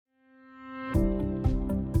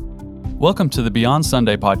Welcome to the Beyond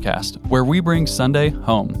Sunday podcast, where we bring Sunday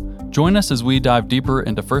home. Join us as we dive deeper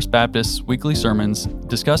into First Baptist's weekly sermons,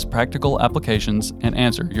 discuss practical applications, and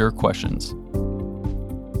answer your questions.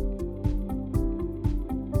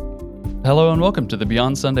 Hello and welcome to the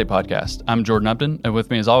Beyond Sunday podcast. I'm Jordan Upton, and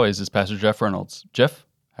with me as always is Pastor Jeff Reynolds. Jeff,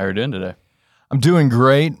 how are you doing today? I'm doing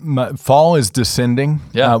great. Fall is descending.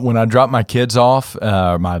 Yeah. When I drop my kids off,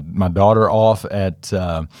 my daughter off at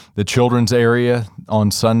the children's area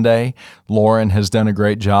on Sunday, Lauren has done a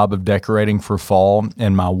great job of decorating for fall,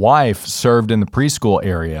 and my wife served in the preschool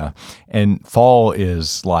area, and fall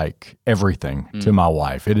is like everything to my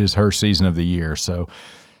wife. It is her season of the year, so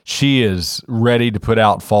she is ready to put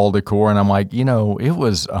out fall decor, and I'm like, it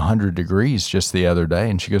was 100 degrees just the other day,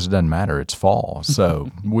 and she goes, it doesn't matter, it's fall. So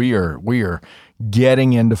we are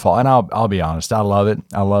getting into fall, and I'll be honest, I love it.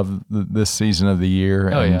 I love this season of the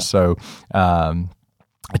year, So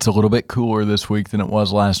it's a little bit cooler this week than it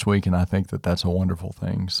was last week, and I think that that's a wonderful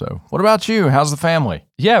thing. So what about you? How's the family?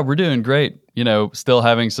 Yeah, we're doing great. Still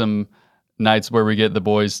having some nights where we get the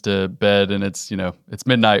boys to bed, and it's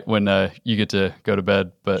midnight when you get to go to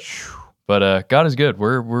bed. But God is good.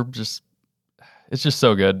 It's just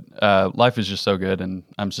so good. Life is just so good, and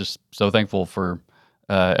I'm just so thankful for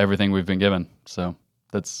everything we've been given. So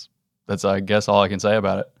that's I guess all I can say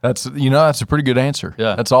about it. That's a pretty good answer.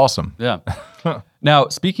 Yeah, that's awesome. Yeah. Now,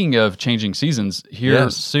 speaking of changing seasons,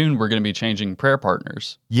 soon we're going to be changing prayer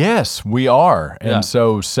partners. Yes, we are. And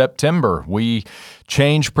so September, we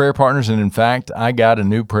change prayer partners. And in fact, I got a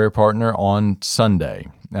new prayer partner on Sunday.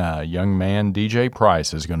 Young man, DJ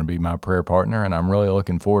Price, is going to be my prayer partner, and I'm really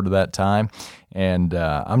looking forward to that time. And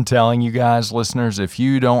I'm telling you guys, listeners, if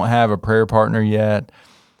you don't have a prayer partner yet,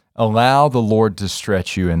 allow the Lord to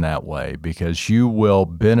stretch you in that way, because you will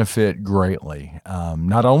benefit greatly.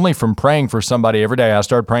 Not only from praying for somebody every day. I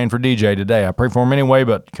started praying for DJ today. I pray for him anyway,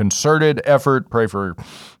 but concerted effort, pray for,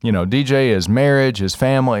 DJ, his marriage, his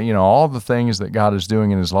family, all the things that God is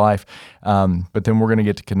doing in his life. But then we're going to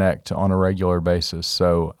get to connect on a regular basis.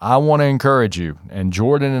 So I want to encourage you, and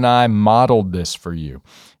Jordan and I modeled this for you.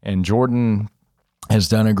 And Jordan has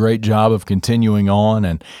done a great job of continuing on,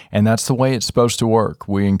 and that's the way it's supposed to work.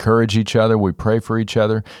 We encourage each other, we pray for each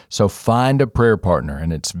other. So find a prayer partner,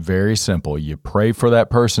 and it's very simple. You pray for that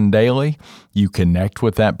person daily, you connect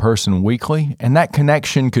with that person weekly, and that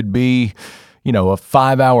connection could be a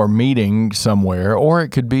 5-hour meeting somewhere, or it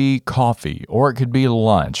could be coffee, or it could be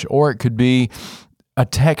lunch, or it could be a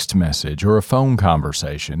text message or a phone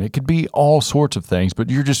conversation. It could be all sorts of things, but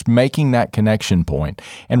you're just making that connection point,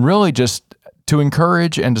 and really just to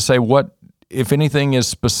encourage and to say, what, if anything, is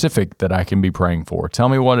specific that I can be praying for? Tell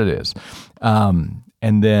me what it is. And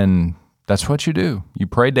then that's what you do. You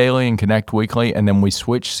pray daily and connect weekly, and then we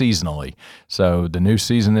switch seasonally. So the new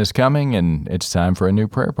season is coming, and it's time for a new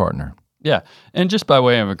prayer partner. Yeah, and just by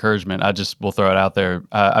way of encouragement, will throw it out there.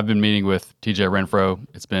 I've been meeting with TJ Renfro.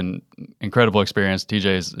 It's been incredible experience. TJ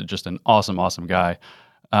is just an awesome, awesome guy.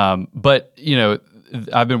 But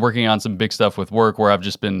I've been working on some big stuff with work where I've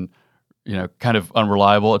just been kind of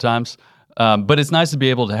unreliable at times. But it's nice to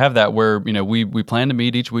be able to have that where, we plan to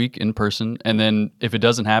meet each week in person. And then if it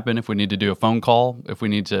doesn't happen, if we need to do a phone call, if we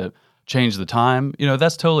need to change the time,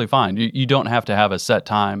 that's totally fine. You don't have to have a set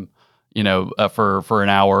time, for an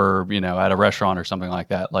hour, at a restaurant or something like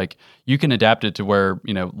that. Like, you can adapt it to where,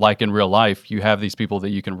 like in real life, you have these people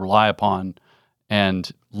that you can rely upon and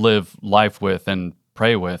live life with and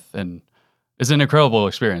pray with, and it's an incredible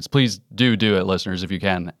experience. Please do it, listeners, if you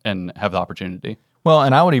can, and have the opportunity. Well,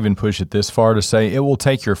 and I would even push it this far to say it will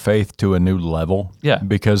take your faith to a new level. Yeah.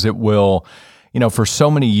 Because it will, for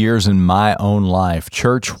so many years in my own life,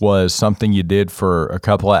 church was something you did for a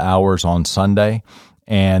couple of hours on Sunday,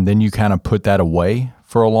 and then you kind of put that away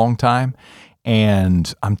for a long time.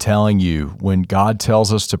 And I'm telling you, when God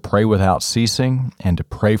tells us to pray without ceasing and to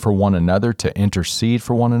pray for one another, to intercede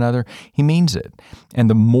for one another, He means it. And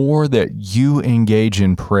the more that you engage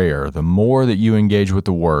in prayer, the more that you engage with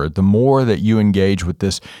the Word, the more that you engage with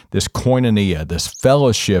this koinonia, this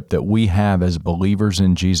fellowship that we have as believers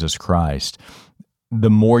in Jesus Christ, the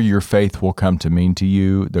more your faith will come to mean to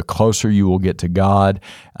you, the closer you will get to God,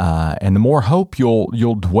 and the more hope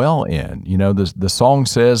you'll dwell in. The song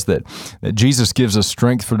says that Jesus gives us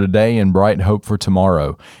strength for today and bright hope for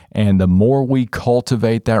tomorrow. And the more we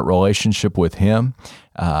cultivate that relationship with Him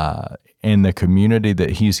and the community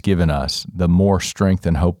that He's given us, the more strength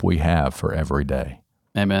and hope we have for every day.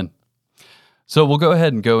 Amen. So we'll go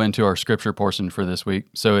ahead and go into our scripture portion for this week.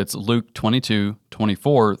 So it's Luke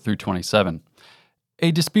 22:24 through 27.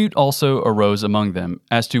 A dispute also arose among them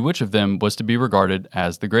as to which of them was to be regarded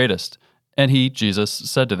as the greatest. And he, Jesus,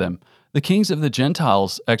 said to them, The kings of the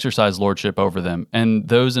Gentiles exercise lordship over them, and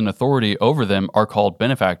those in authority over them are called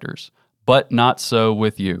benefactors. But not so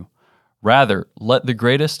with you. Rather, let the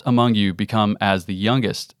greatest among you become as the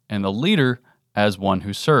youngest, and the leader as one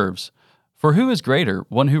who serves. For who is greater,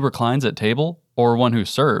 one who reclines at table, or one who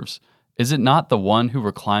serves? Is it not the one who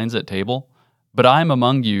reclines at table? But I am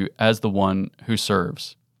among you as the one who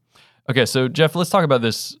serves. Okay, so Jeff, let's talk about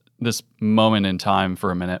this moment in time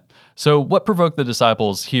for a minute. So what provoked the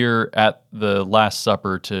disciples here at the Last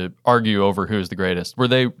Supper to argue over who is the greatest? Were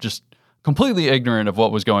they just completely ignorant of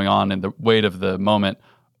what was going on and the weight of the moment,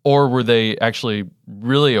 or were they actually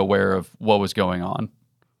really aware of what was going on?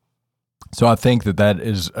 So I think that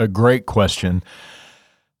is a great question.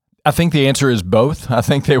 I think the answer is both. I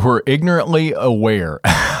think they were ignorantly aware.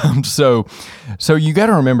 So you got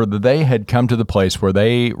to remember that they had come to the place where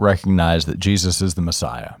they recognized that Jesus is the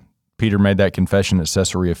Messiah. Peter made that confession at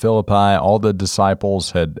Caesarea Philippi. All the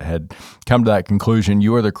disciples had come to that conclusion.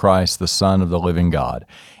 You are the Christ, the Son of the living God.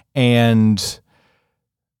 And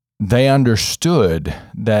they understood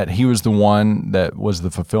that he was the one that was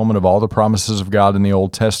the fulfillment of all the promises of God in the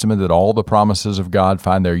Old Testament, that all the promises of God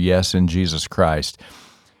find their yes in Jesus Christ.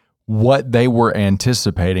 What they were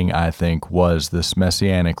anticipating, I think, was this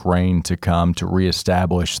messianic reign to come to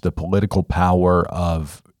reestablish the political power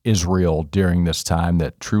of Israel during this time,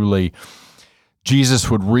 that truly Jesus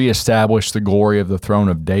would reestablish the glory of the throne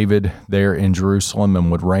of David there in Jerusalem and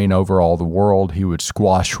would reign over all the world. He would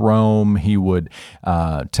squash Rome. He would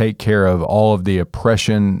take care of all of the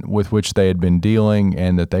oppression with which they had been dealing,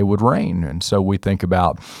 and that they would reign. And so we think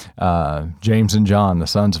about James and John, the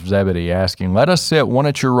sons of Zebedee, asking, "Let us sit one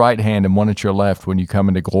at your right hand and one at your left when you come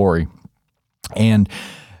into glory." And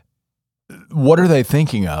what are they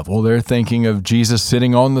thinking of? Well, they're thinking of Jesus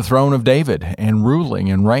sitting on the throne of David and ruling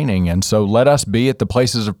and reigning. And so let us be at the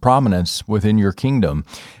places of prominence within your kingdom.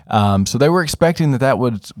 So they were expecting that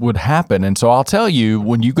would happen. And so I'll tell you,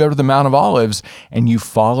 when you go to the Mount of Olives and you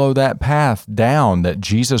follow that path down that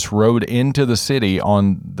Jesus rode into the city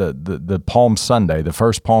on the Palm Sunday, the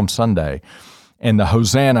first Palm Sunday, and the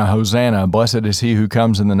Hosanna, Hosanna, blessed is he who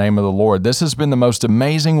comes in the name of the Lord. This has been the most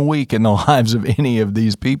amazing week in the lives of any of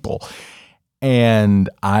these people. And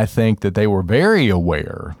I think that they were very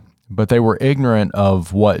aware, but they were ignorant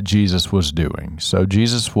of what Jesus was doing. So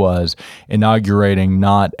Jesus was inaugurating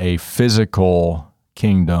not a physical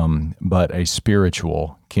kingdom, but a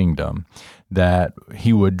spiritual kingdom, that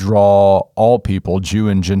he would draw all people, Jew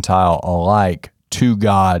and Gentile alike, to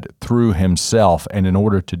God through himself. And in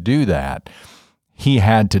order to do that, he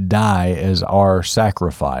had to die as our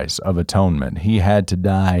sacrifice of atonement. He had to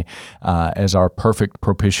die as our perfect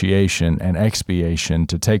propitiation and expiation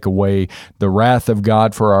to take away the wrath of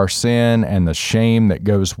God for our sin and the shame that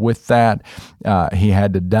goes with that. He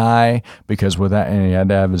had to die and he had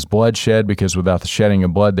to have his blood shed, because without the shedding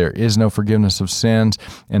of blood, there is no forgiveness of sins.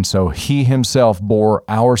 And so he himself bore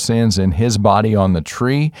our sins in his body on the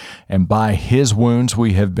tree, and by his wounds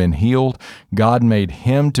we have been healed. God made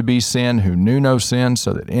him to be sin who knew no sin,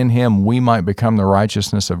 so that in him we might become the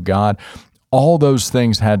righteousness of God. All those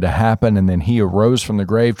things had to happen, and then he arose from the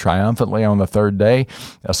grave triumphantly on the third day,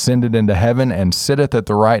 ascended into heaven, and sitteth at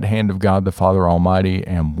the right hand of God the Father Almighty,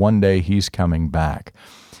 and one day he's coming back.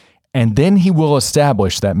 And then he will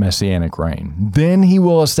establish that messianic reign. Then he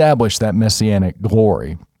will establish that messianic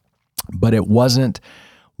glory. But it wasn't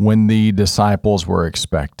when the disciples were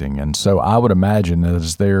expecting. And so I would imagine that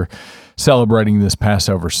as they're celebrating this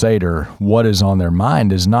Passover Seder, what is on their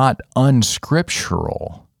mind is not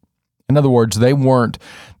unscriptural. In other words, they weren't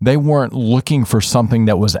looking for something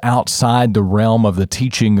that was outside the realm of the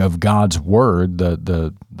teaching of God's Word,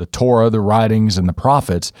 the Torah, the writings, and the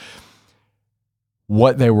prophets.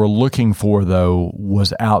 What they were looking for, though,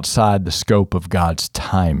 was outside the scope of God's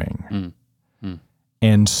timing.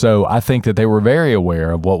 And so I think that they were very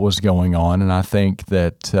aware of what was going on, and I think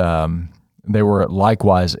that they were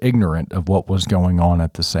likewise ignorant of what was going on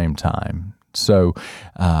at the same time. So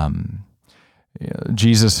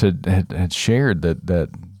Jesus had shared that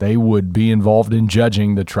they would be involved in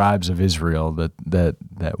judging the tribes of Israel,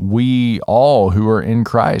 that we all who are in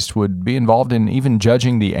Christ would be involved in even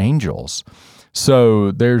judging the angels.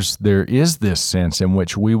 So there is this sense in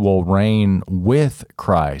which we will reign with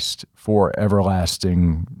Christ for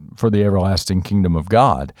the everlasting kingdom of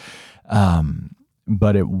God.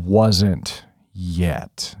 But it wasn't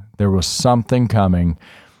yet. There was something coming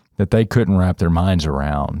that they couldn't wrap their minds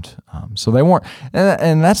around. So they weren't,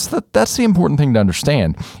 and that's the important thing to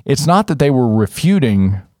understand. It's not that they were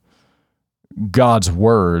refuting God's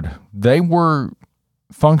word. They were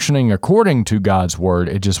functioning according to God's word.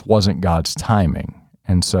 It just wasn't God's timing.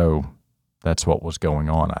 And so that's what was going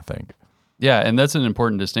on, I think. Yeah, and that's an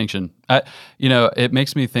important distinction. It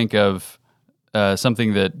makes me think of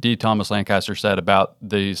something that D. Thomas Lancaster said about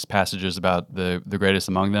these passages about the greatest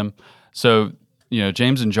among them. So,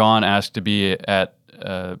 James and John asked to be at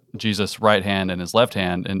Jesus' right hand and his left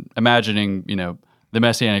hand, and imagining, the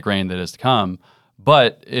messianic reign that is to come.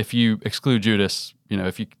 But if you exclude Judas,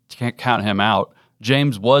 if you can't count him out,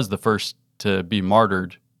 James was the first to be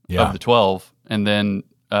martyred of the 12, and then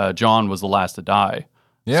John was the last to die.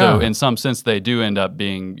 Yeah. So in some sense, they do end up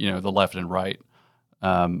being, the left and right.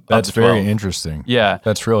 That's very interesting. Yeah.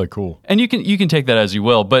 That's really cool. And you can take that as you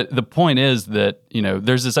will, but the point is that,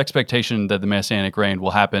 there's this expectation that the Messianic reign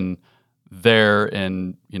will happen there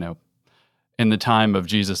in the time of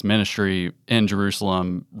Jesus' ministry in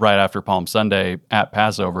Jerusalem right after Palm Sunday at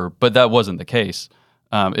Passover, but that wasn't the case.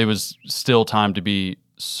 It was still time to be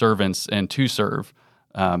servants and to serve.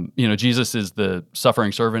 Jesus is the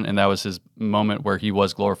suffering servant, and that was his moment where he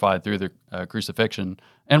was glorified through the crucifixion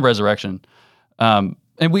and resurrection. And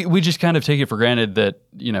we just kind of take it for granted that,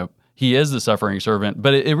 he is the suffering servant,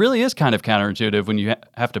 but it really is kind of counterintuitive when you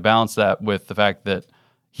have to balance that with the fact that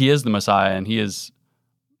he is the Messiah, and he is,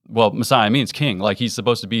 Messiah means king, like he's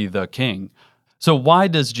supposed to be the king. So why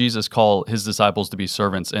does Jesus call his disciples to be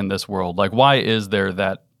servants in this world? Like, why is there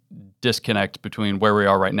that disconnect between where we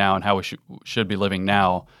are right now and how we should be living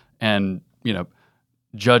now and,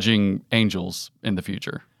 judging angels in the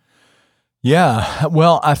future? Yeah,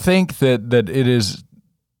 well, I think that it is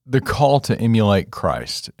the call to emulate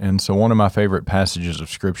Christ. And so one of my favorite passages of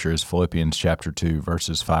Scripture is Philippians chapter 2,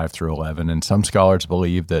 verses 5 through 11. And some scholars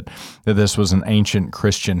believe that this was an ancient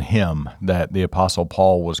Christian hymn that the Apostle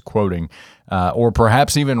Paul was quoting, or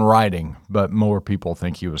perhaps even writing, but more people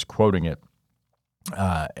think he was quoting it.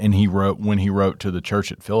 And when he wrote to the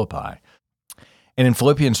church at Philippi. And in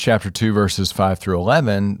Philippians chapter 2, verses 5 through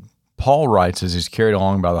 11, Paul writes, as he's carried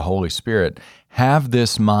along by the Holy Spirit, "Have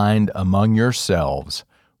this mind among yourselves,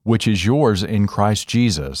 which is yours in Christ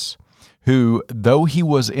Jesus, who, though he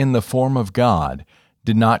was in the form of God,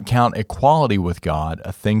 did not count equality with God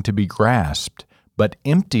a thing to be grasped, but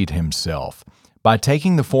emptied himself by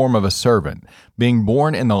taking the form of a servant, being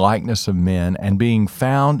born in the likeness of men, and being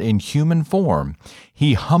found in human form,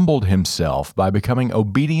 he humbled himself by becoming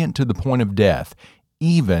obedient to the point of death,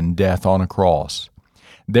 even death on a cross.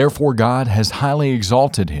 Therefore God has highly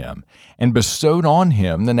exalted him, and bestowed on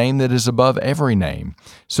him the name that is above every name,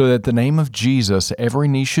 so that the name of Jesus every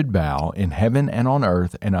knee should bow, in heaven and on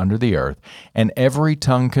earth and under the earth, and every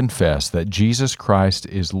tongue confess that Jesus Christ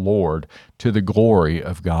is Lord, to the glory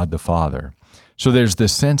of God the Father." So there's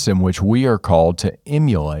this sense in which we are called to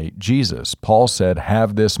emulate Jesus. Paul said,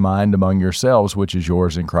 "Have this mind among yourselves, which is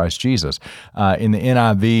yours in Christ Jesus." In the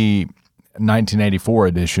NIV 1984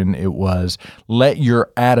 edition, it was, "Let your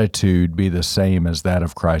attitude be the same as that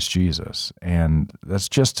of Christ Jesus." And that's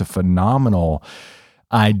just a phenomenal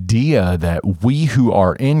idea that we who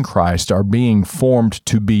are in Christ are being formed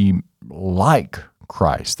to be like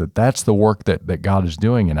Christ, that's the work that God is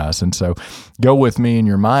doing in us. And so go with me in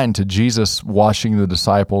your mind to Jesus washing the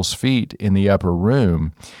disciples' feet in the upper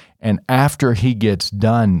room. And after he gets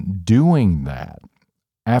done doing that,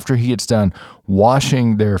 after he gets done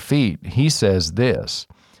washing their feet, he says this,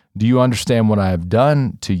 "Do you understand what I have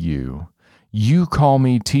done to you? You call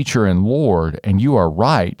me teacher and Lord, and you are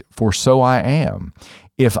right, for so I am.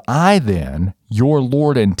 If I then, your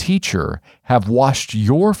Lord and teacher, have washed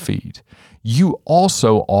your feet, you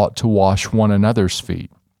also ought to wash one another's feet.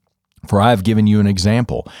 For I have given you an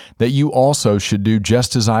example, that you also should do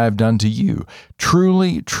just as I have done to you.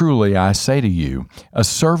 Truly, truly, I say to you, a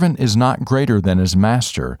servant is not greater than his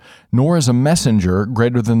master, nor is a messenger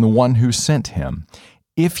greater than the one who sent him.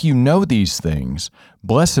 If you know these things,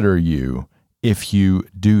 blessed are you if you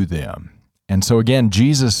do them." And so again,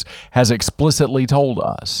 Jesus has explicitly told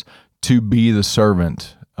us to be the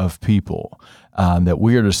servant of people. That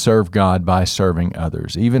we are to serve God by serving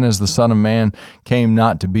others, even as the Son of Man came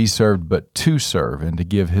not to be served, but to serve and to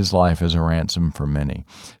give his life as a ransom for many.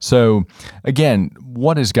 So again,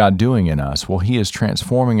 what is God doing in us? Well, he is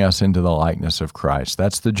transforming us into the likeness of Christ.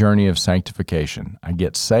 That's the journey of sanctification. I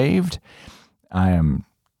get saved. I am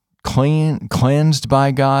cleansed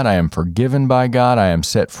by God. I am forgiven by God. I am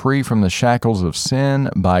set free from the shackles of sin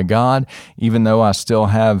by God, even though I still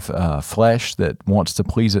have flesh that wants to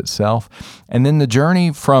please itself. And then the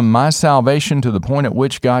journey from my salvation to the point at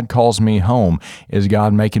which God calls me home is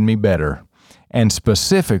God making me better. And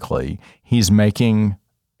specifically, he's making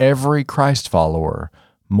every Christ follower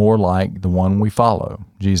more like the one we follow,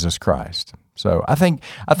 Jesus Christ. So I think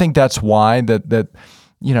that's why that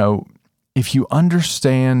if you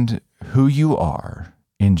understand who you are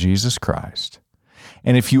in Jesus Christ,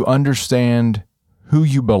 And if you understand who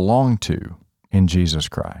you belong to in Jesus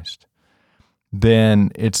Christ,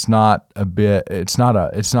 then it's not a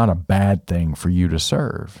bad thing for you to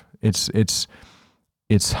serve. It's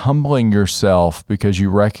humbling yourself because you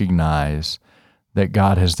recognize that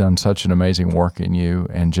God has done such an amazing work in you,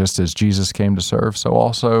 and just as Jesus came to serve, so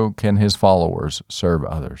also can his followers serve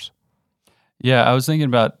others. Yeah, I was thinking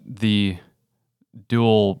about the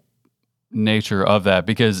dual nature of that,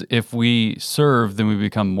 because if we serve, then we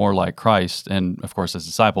become more like Christ, and of course, as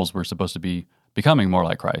disciples, we're supposed to be becoming more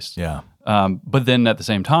like Christ. Yeah. But then at the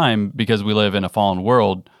same time, because we live in a fallen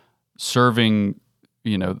world, serving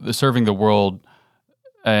the world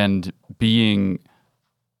and being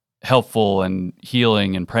helpful and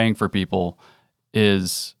healing and praying for people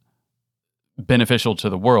is beneficial to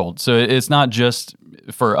the world. So it's not just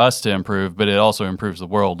for us to improve, but it also improves the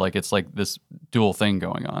world. Like, it's like this dual thing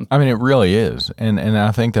going on. I mean, it really is. And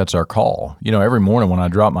I think that's our call. Every morning when I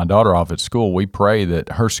drop my daughter off at school, we pray that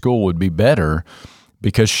her school would be better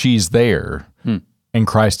because she's there and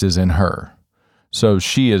Christ is in her. So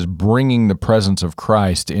she is bringing the presence of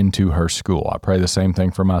Christ into her school. I pray the same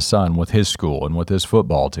thing for my son with his school and with his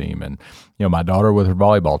football team, and my daughter with her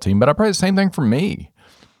volleyball team. But I pray the same thing for me.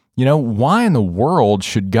 Why in the world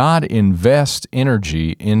should God invest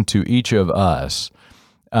energy into each of us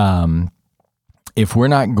if we're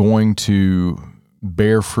not going to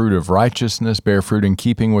bear fruit of righteousness, bear fruit in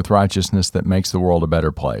keeping with righteousness that makes the world a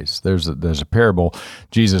better place? There's a parable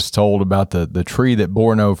Jesus told about the tree that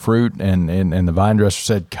bore no fruit, and the vine dresser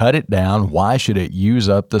said, cut it down. Why should it use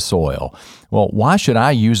up the soil? Well, why should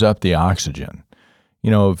I use up the oxygen?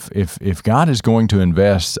 If God is going to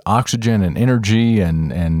invest oxygen and energy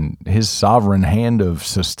and his sovereign hand of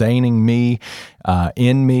sustaining me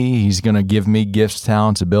in me, he's going to give me gifts,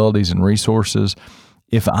 talents, abilities, and resources.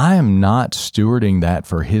 If I am not stewarding that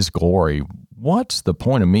for his glory, what's the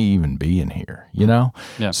point of me even being here, Yeah.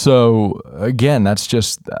 So again, I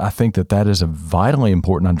think that is a vitally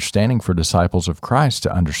important understanding for disciples of Christ,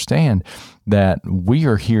 to understand that we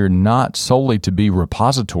are here not solely to be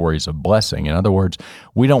repositories of blessing. In other words,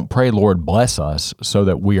 we don't pray, Lord, bless us so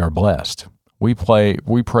that we are blessed. We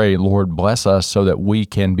pray, Lord, bless us so that we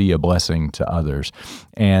can be a blessing to others,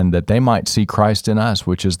 and that they might see Christ in us,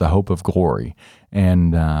 which is the hope of glory,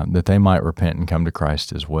 and that they might repent and come to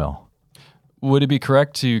Christ as well. Would it be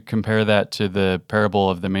correct to compare that to the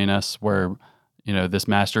parable of the minas, where this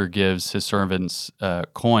master gives his servants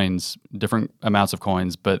coins, different amounts of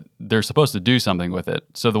coins, but they're supposed to do something with it?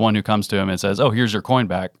 So the one who comes to him and says, "Oh, here's your coin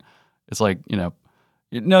back," it's like,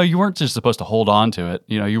 no, you weren't just supposed to hold on to it.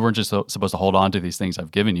 You weren't just supposed to hold on to these things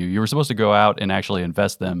I've given you. You were supposed to go out and actually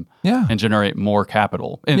invest them and generate more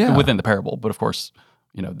capital within the parable. But of course,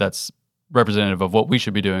 that's representative of what we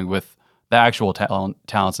should be doing with the actual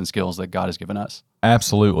talents and skills that God has given us.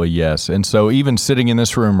 Absolutely, yes. And so even sitting in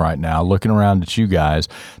this room right now, looking around at you guys,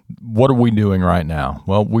 what are we doing right now?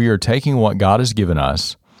 Well, we are taking what God has given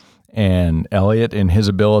us, and Elliot and his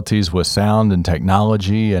abilities with sound and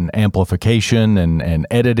technology and amplification and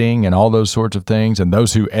editing and all those sorts of things, and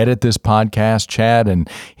those who edit this podcast, Chad and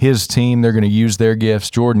his team, they're going to use their gifts.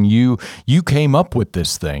 Jordan, you came up with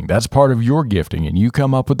this thing. That's part of your gifting, and you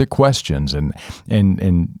come up with the questions,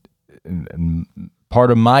 and part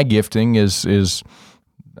of my gifting is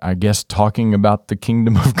I guess talking about the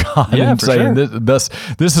kingdom of God and saying this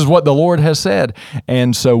is what the Lord has said.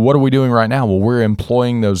 And so what are we doing right now? Well, we're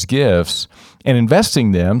employing those gifts and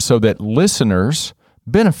investing them so that listeners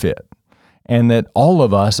benefit, and that all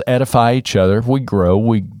of us edify each other. We grow,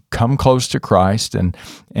 we come close to Christ, and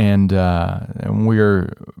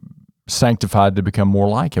we're sanctified to become more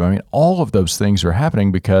like him. I mean, all of those things are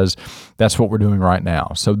happening because that's what we're doing right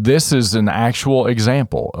now. So this is an actual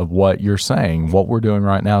example of what you're saying. What we're doing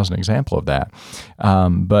right now is an example of that.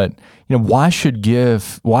 But why should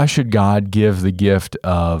God give the gift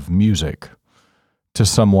of music to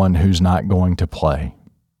someone who's not going to play?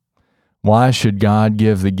 Why should God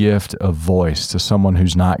give the gift of voice to someone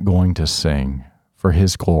who's not going to sing for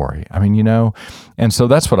his glory? I mean, and so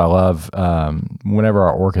that's what I love whenever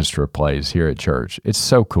our orchestra plays here at church. It's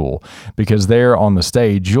so cool because there on the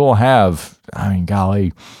stage, you'll have,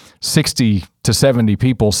 60 to 70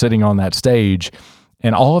 people sitting on that stage,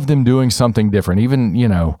 and all of them doing something different. Even,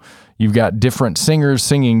 you've got different singers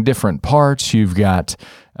singing different parts. You've got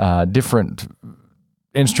different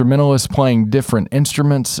instrumentalists playing different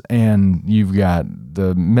instruments, and you've got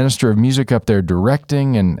the minister of music up there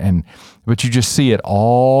directing, but you just see it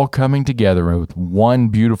all coming together with one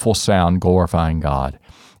beautiful sound glorifying God.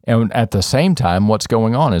 And at the same time, what's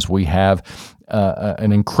going on is we have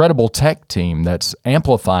an incredible tech team that's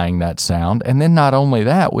amplifying that sound. And then not only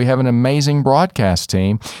that, we have an amazing broadcast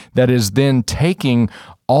team that is then taking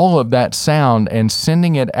all of that sound and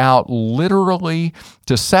sending it out literally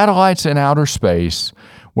to satellites in outer space,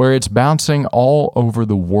 where it's bouncing all over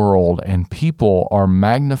the world, and people are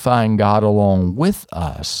magnifying God along with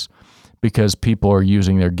us because people are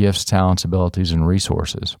using their gifts, talents, abilities, and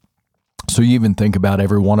resources. So you even think about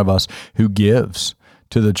every one of us who gives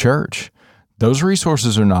to the church. Those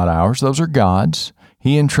resources are not ours. Those are God's.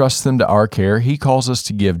 He entrusts them to our care. He calls us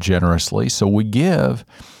to give generously, so we give.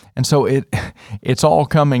 And so it's all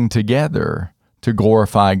coming together to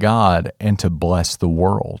glorify God and to bless the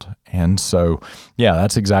world. And so, yeah,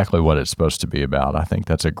 that's exactly what it's supposed to be about. I think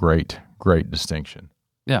that's a great, great distinction.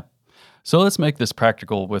 Yeah. So let's make this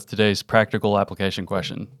practical with today's practical application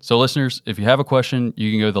question. So listeners, if you have a question,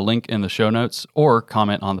 you can go to the link in the show notes or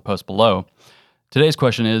comment on the post below. Today's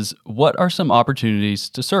question is, what are some opportunities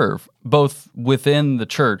to serve, both within the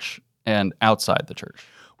church and outside the church?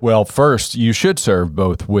 Well, first, you should serve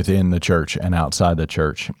both within the church and outside the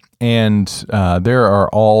church. And there are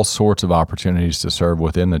all sorts of opportunities to serve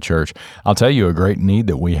within the church. I'll tell you, a great need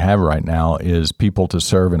that we have right now is people to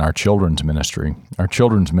serve in our children's ministry. Our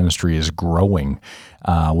children's ministry is growing.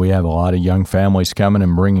 We have a lot of young families coming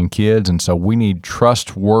and bringing kids, and so we need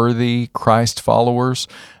trustworthy Christ followers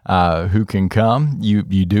who can come. You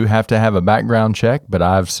do have to have a background check, but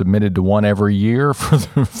I've submitted to one every year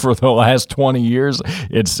for the last 20 years.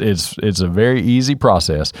 It's a very easy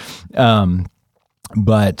process.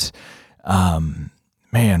 But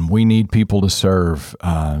man, we need people to serve,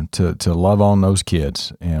 to love on those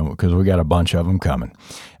kids, because we got a bunch of them coming.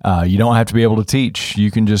 You don't have to be able to teach. You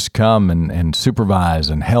can just come and supervise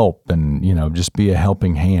and help and, just be a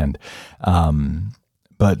helping hand.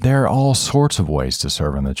 But there are all sorts of ways to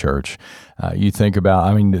serve in the church. You think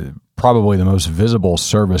about, probably the most visible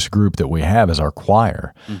service group that we have is our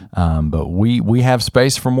choir. Mm-hmm. But we have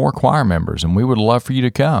space for more choir members, and we would love for you to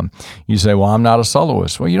come. You say, well, I'm not a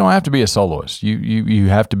soloist. Well, you don't have to be a soloist. You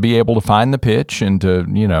have to be able to find the pitch and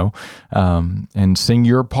to, and sing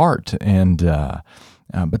your part.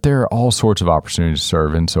 But there are all sorts of opportunities to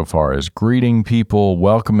serve insofar as greeting people,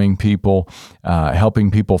 welcoming people, helping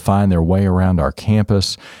people find their way around our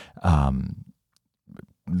campus.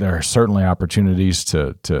 There are certainly opportunities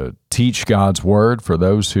to teach God's word for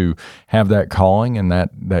those who have that calling and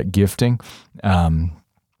that gifting.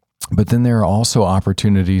 But then there are also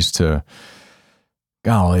opportunities to,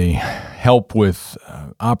 help with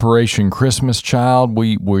Operation Christmas Child.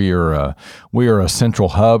 We are a central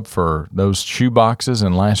hub for those shoe boxes,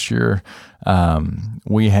 and last year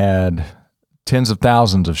we had tens of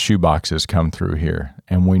thousands of shoe boxes come through here,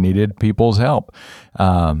 and we needed people's help.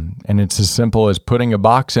 And it's as simple as putting a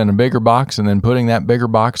box in a bigger box and then putting that bigger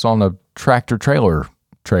box on a tractor trailer.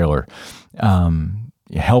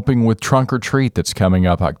 Helping with Trunk or Treat that's coming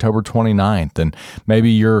up October 29th. And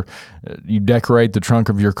maybe you decorate the trunk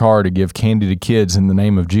of your car to give candy to kids in the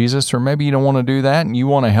name of Jesus, or maybe you don't want to do that and you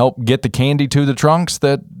want to help get the candy to the trunks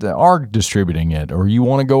that are distributing it, or you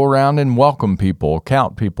want to go around and welcome people,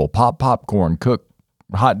 count people, pop popcorn, cook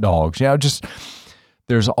hot dogs.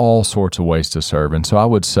 There's all sorts of ways to serve. And so I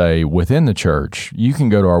would say within the church, you can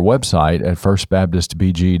go to our website at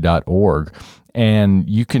firstbaptistbg.org, and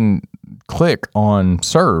you can click on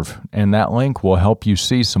serve, and that link will help you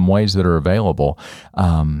see some ways that are available.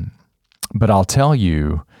 But I'll tell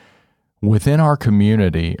you, within our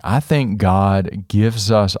community, I think God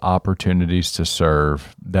gives us opportunities to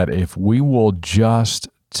serve that if we will just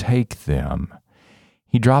take them,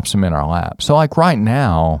 He drops them in our lap. So like right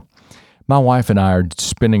now, my wife and I are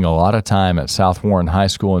spending a lot of time at South Warren High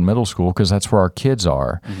School and middle school because that's where our kids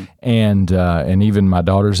are, mm-hmm. and even my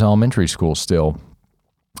daughter's elementary school still.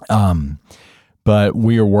 But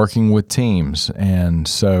we are working with teams, and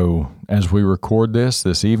so as we record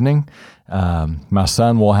this evening, my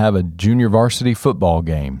son will have a junior varsity football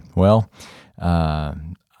game. Well,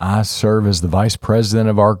 I serve as the vice president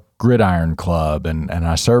of our gridiron club, and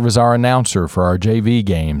I serve as our announcer for our JV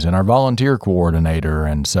games and our volunteer coordinator,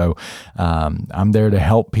 and so I'm there to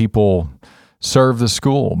help people serve the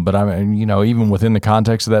school. But even within the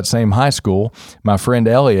context of that same high school, my friend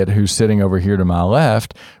Elliot, who's sitting over here to my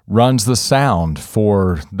left, runs the sound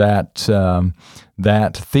for that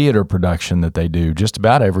theater production that they do just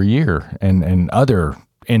about every year, and other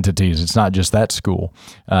entities. It's not just that school.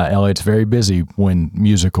 Elliot's very busy when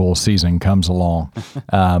musical season comes along,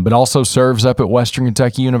 but also serves up at Western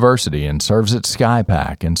Kentucky University and serves at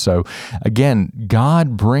SkyPack. And so, again,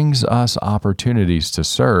 God brings us opportunities to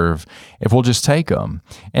serve if we'll just take them.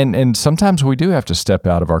 And sometimes we do have to step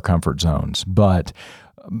out of our comfort zones. But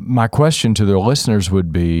my question to the listeners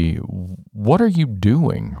would be, what are you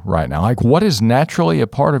doing right now? Like, what is naturally a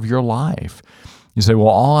part of your life? You say, well,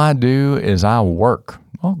 all I do is I work.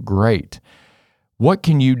 Well, great. What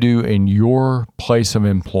can you do in your place of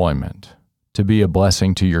employment to be a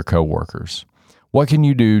blessing to your coworkers? What can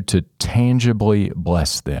you do to tangibly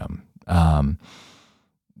bless them?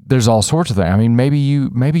 There's all sorts of things. I mean, maybe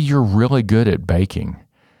you're really good at baking.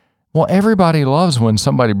 Well, everybody loves when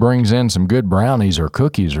somebody brings in some good brownies or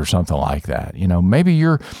cookies or something like that. Maybe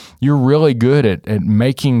you're really good at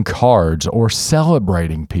making cards or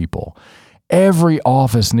celebrating people. Every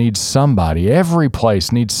office needs somebody. Every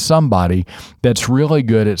place needs somebody that's really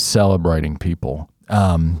good at celebrating people.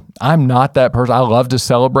 I'm not that person. I love to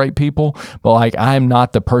celebrate people, but I'm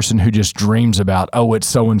not the person who just dreams about, oh, it's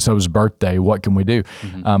so-and-so's birthday. What can we do?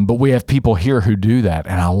 Mm-hmm. But we have people here who do that,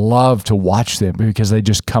 and I love to watch them because they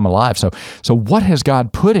just come alive. So what has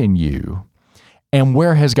God put in you, and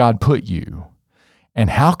where has God put you? And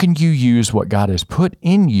how can you use what God has put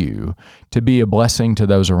in you to be a blessing to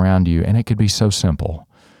those around you? And it could be so simple.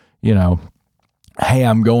 Hey,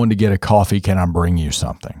 I'm going to get a coffee. Can I bring you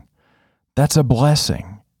something? That's a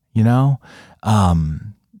blessing,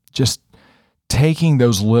 just taking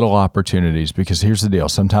those little opportunities, because here's the deal.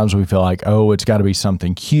 Sometimes we feel like, oh, it's got to be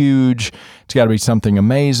something huge. It's got to be something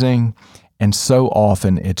amazing. And so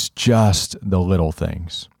often it's just the little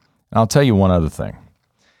things. And I'll tell you one other thing.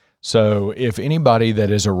 So if anybody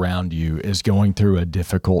that is around you is going through a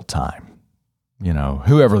difficult time,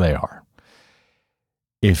 whoever they are,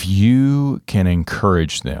 if you can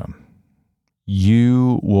encourage them,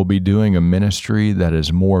 you will be doing a ministry that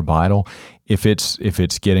is more vital. If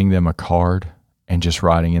it's getting them a card and just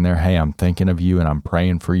writing in there, hey, I'm thinking of you and I'm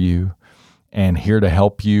praying for you and here to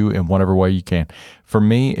help you in whatever way you can. For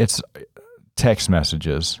me, it's text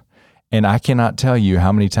messages. And I cannot tell you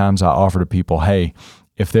how many times I offer to people, hey,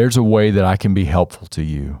 if there's a way that I can be helpful to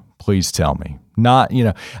you, please tell me. Not,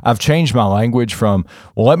 I've changed my language from,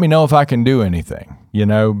 well, let me know if I can do anything,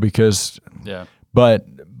 because, yeah. But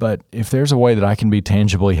if there's a way that I can be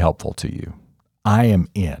tangibly helpful to you, I am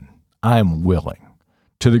in. I am willing.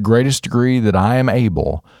 To the greatest degree that I am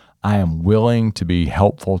able, I am willing to be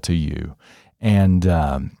helpful to you. And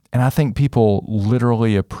I think people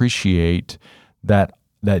literally appreciate that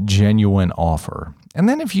genuine offer. And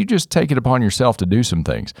then if you just take it upon yourself to do some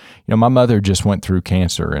things, my mother just went through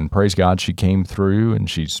cancer, and praise God, she came through, and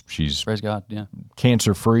she's praise God, yeah,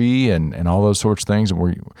 cancer free and all those sorts of things.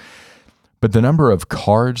 But the number of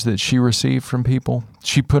cards that she received from people,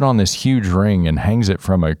 she put on this huge ring and hangs it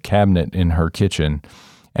from a cabinet in her kitchen,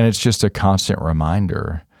 and it's just a constant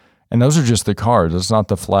reminder. And those are just the cards. It's not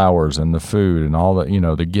the flowers and the food and all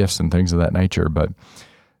the the gifts and things of that nature. But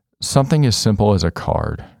something as simple as a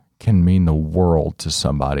card can mean the world to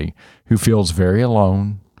somebody who feels very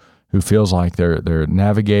alone, who feels like they're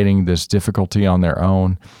navigating this difficulty on their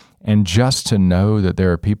own. And just to know that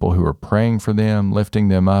there are people who are praying for them, lifting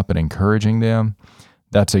them up and encouraging them,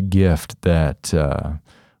 that's a gift that,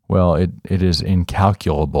 it is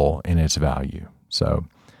incalculable in its value. So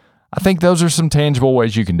I think those are some tangible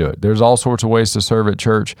ways you can do it. There's all sorts of ways to serve at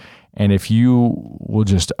church. And if you will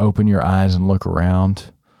just open your eyes and look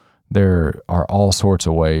around, there are all sorts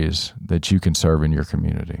of ways that you can serve in your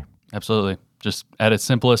community. Absolutely. Just at its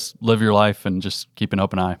simplest, live your life and just keep an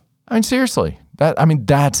open eye. I mean, seriously,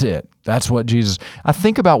 that's it. That's what I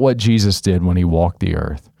think about what Jesus did when he walked the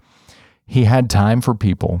earth. He had time for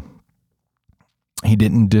people. He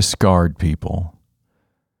didn't discard people.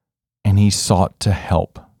 And he sought to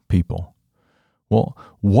help people. Well,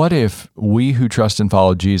 what if we who trust and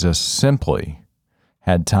follow Jesus simply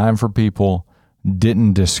had time for people,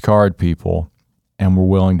 didn't discard people, and were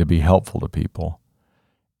willing to be helpful to people?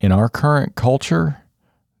 In our current culture,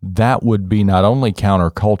 that would be not only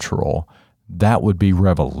countercultural, that would be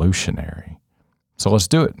revolutionary. So let's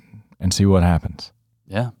do it and see what happens.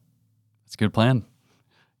 Yeah, it's a good plan.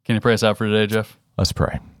 Can you pray us out for today, Jeff? Let's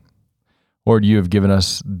pray. Lord, you have given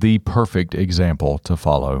us the perfect example to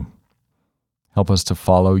follow. Help us to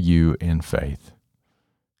follow you in faith.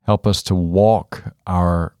 Help us to walk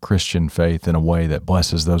our Christian faith in a way that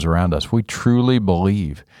blesses those around us. We truly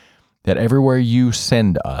believe that everywhere you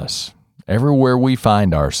send us, everywhere we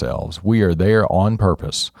find ourselves, we are there on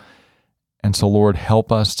purpose. And so, Lord,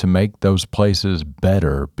 help us to make those places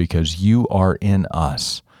better because you are in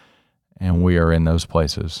us. and we are in those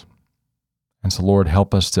places. And so, Lord,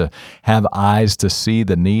 help us to have eyes to see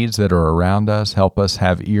the needs that are around us. Help us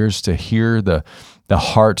have ears to hear the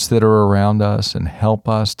hearts that are around us, and help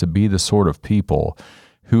us to be the sort of people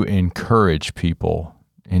who encourage people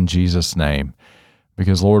in Jesus' name.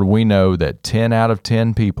 Because, Lord, we know that 10 out of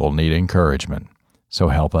 10 people need encouragement, so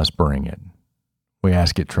help us bring it. We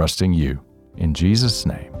ask it trusting you. In Jesus'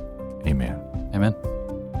 name, amen. Amen.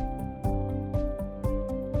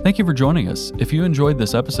 Thank you for joining us. If you enjoyed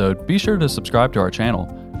this episode, be sure to subscribe to our channel.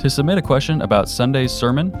 To submit a question about Sunday's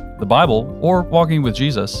sermon, the Bible, or walking with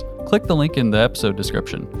Jesus, click the link in the episode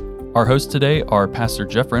description. Our hosts today are Pastor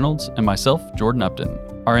Jeff Reynolds and myself, Jordan Upton.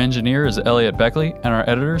 Our engineer is Elliot Beckley, and our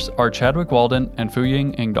editors are Chadwick Walden and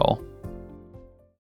Fuying Engdahl.